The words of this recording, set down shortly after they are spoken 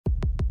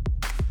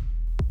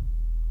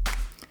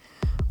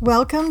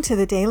Welcome to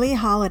the Daily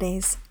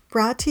Holidays,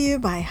 brought to you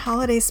by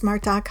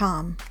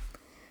HolidaySmart.com.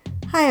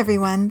 Hi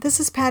everyone, this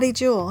is Patty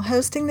Jewell,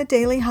 hosting the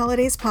Daily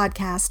Holidays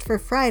podcast for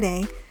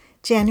Friday,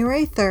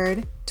 January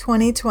 3rd,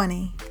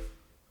 2020.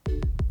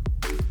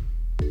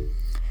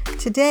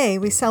 Today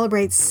we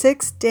celebrate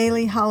 6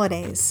 daily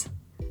holidays.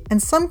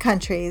 In some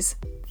countries,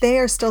 they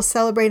are still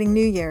celebrating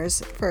New Year's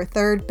for a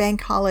third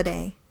bank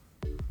holiday.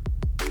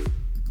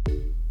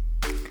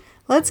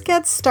 Let's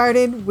get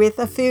started with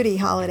a foodie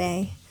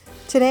holiday.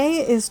 Today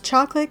is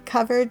Chocolate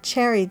Covered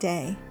Cherry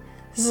Day.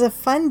 This is a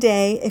fun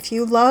day if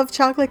you love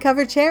chocolate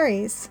covered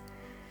cherries.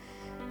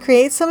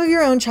 Create some of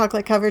your own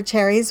chocolate covered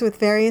cherries with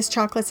various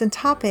chocolates and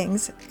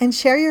toppings and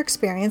share your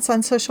experience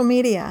on social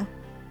media.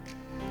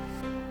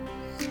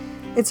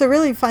 It's a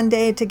really fun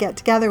day to get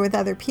together with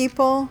other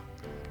people,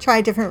 try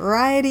different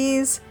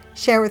varieties,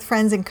 share with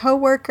friends and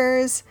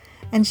coworkers,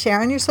 and share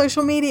on your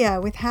social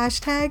media with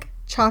hashtag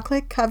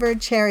Chocolate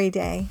Covered Cherry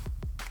Day.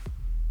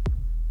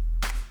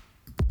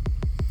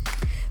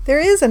 There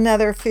is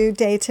another food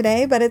day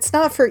today, but it's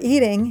not for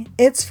eating,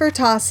 it's for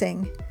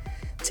tossing.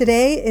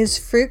 Today is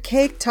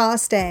Fruitcake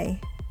Toss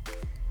Day.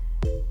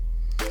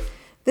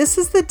 This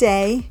is the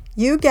day,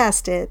 you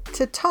guessed it,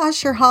 to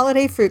toss your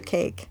holiday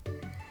fruitcake.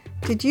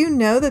 Did you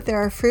know that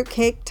there are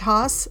fruitcake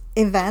toss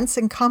events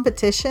and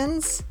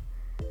competitions?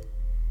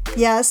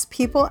 Yes,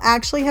 people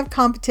actually have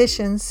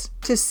competitions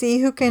to see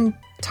who can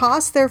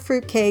toss their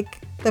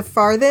fruitcake the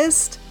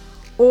farthest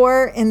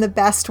or in the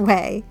best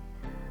way.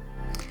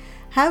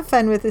 Have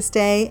fun with this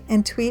day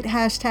and tweet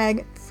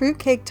hashtag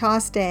Fruitcake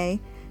Toss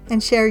Day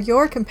and share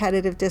your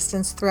competitive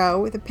distance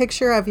throw with a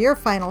picture of your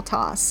final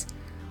toss,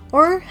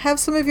 or have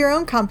some of your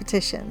own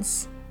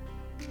competitions.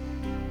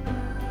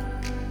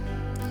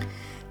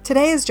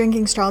 Today is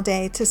Drinking Straw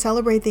Day to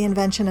celebrate the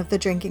invention of the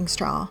drinking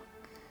straw.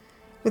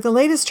 With the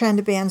latest trend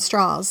to ban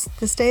straws,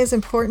 this day is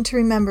important to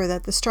remember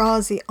that the straw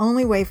is the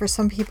only way for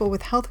some people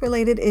with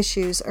health-related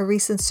issues or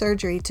recent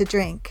surgery to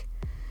drink.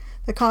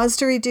 The cause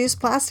to reduce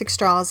plastic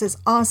straws is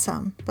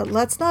awesome, but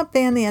let's not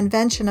ban the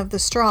invention of the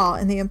straw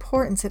and the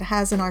importance it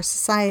has in our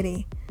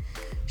society.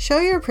 Show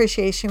your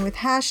appreciation with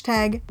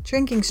hashtag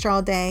Drinking Straw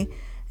Day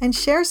and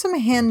share some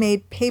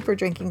handmade paper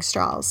drinking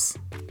straws.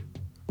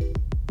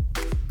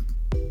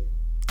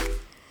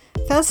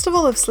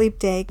 Festival of Sleep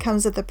Day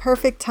comes at the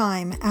perfect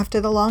time after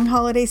the long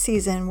holiday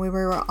season where we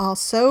were all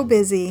so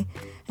busy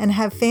and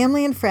have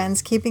family and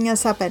friends keeping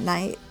us up at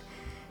night.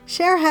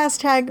 Share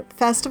hashtag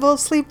Festival of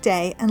Sleep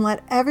Day and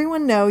let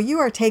everyone know you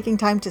are taking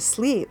time to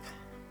sleep.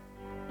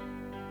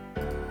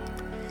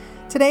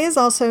 Today is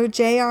also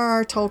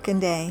J.R.R. Tolkien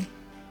Day,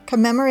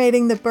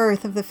 commemorating the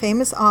birth of the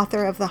famous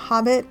author of The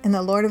Hobbit and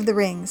The Lord of the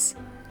Rings.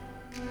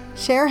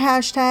 Share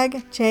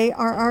hashtag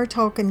J.R.R.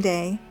 Tolkien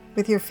Day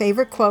with your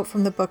favorite quote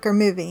from the book or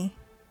movie.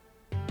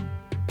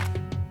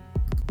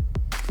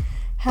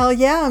 Hell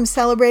yeah, I'm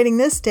celebrating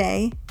this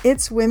day.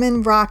 It's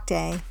Women Rock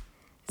Day.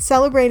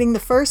 Celebrating the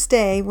first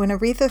day when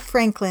Aretha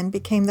Franklin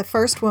became the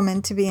first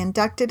woman to be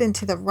inducted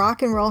into the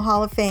Rock and Roll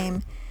Hall of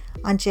Fame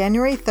on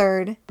January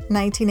 3rd,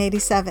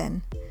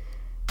 1987.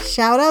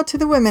 Shout out to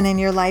the women in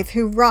your life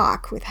who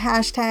rock with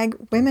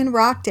hashtag Women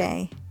Rock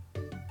Day.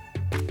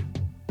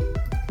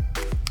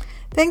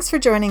 Thanks for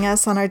joining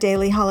us on our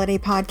daily holiday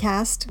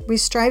podcast. We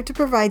strive to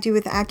provide you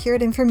with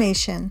accurate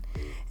information.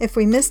 If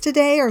we missed a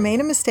day or made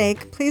a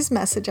mistake, please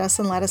message us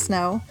and let us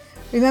know.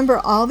 Remember,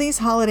 all these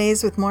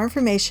holidays with more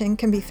information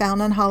can be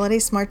found on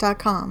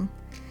HolidaySmart.com.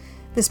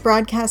 This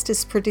broadcast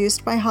is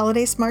produced by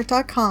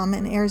HolidaySmart.com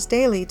and airs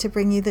daily to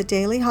bring you the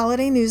daily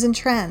holiday news and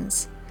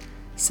trends.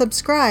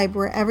 Subscribe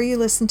wherever you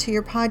listen to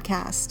your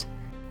podcast.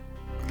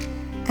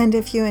 And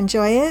if you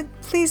enjoy it,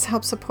 please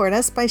help support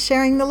us by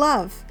sharing the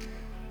love.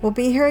 We'll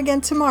be here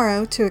again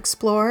tomorrow to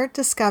explore,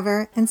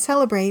 discover, and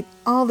celebrate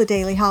all the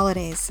daily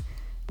holidays.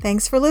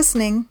 Thanks for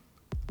listening.